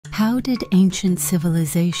How did ancient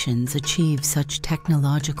civilizations achieve such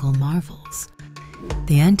technological marvels?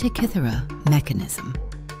 The Antikythera Mechanism,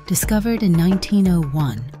 discovered in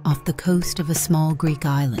 1901 off the coast of a small Greek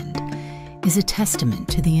island, is a testament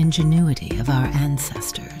to the ingenuity of our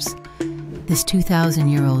ancestors. This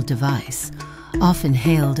 2,000-year-old device, often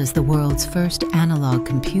hailed as the world's first analog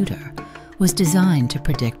computer, was designed to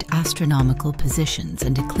predict astronomical positions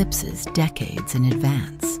and eclipses decades in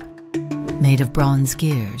advance. Made of bronze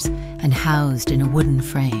gears and housed in a wooden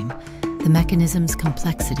frame, the mechanism's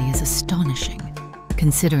complexity is astonishing,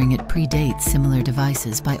 considering it predates similar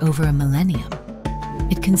devices by over a millennium.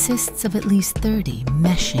 It consists of at least 30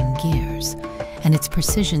 meshing gears, and its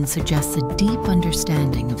precision suggests a deep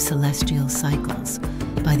understanding of celestial cycles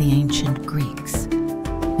by the ancient Greeks.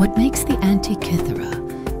 What makes the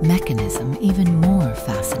Antikythera Mechanism even more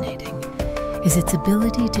fascinating is its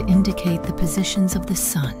ability to indicate the positions of the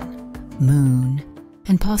sun, moon,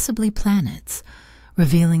 and possibly planets,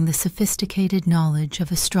 revealing the sophisticated knowledge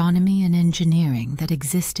of astronomy and engineering that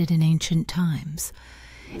existed in ancient times.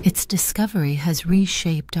 Its discovery has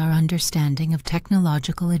reshaped our understanding of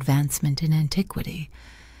technological advancement in antiquity,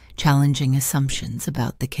 challenging assumptions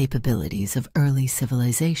about the capabilities of early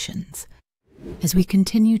civilizations. As we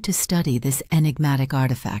continue to study this enigmatic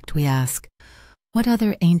artifact, we ask, what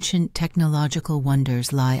other ancient technological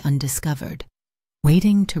wonders lie undiscovered,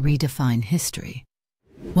 waiting to redefine history?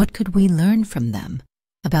 What could we learn from them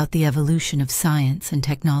about the evolution of science and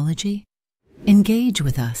technology? Engage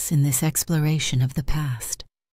with us in this exploration of the past.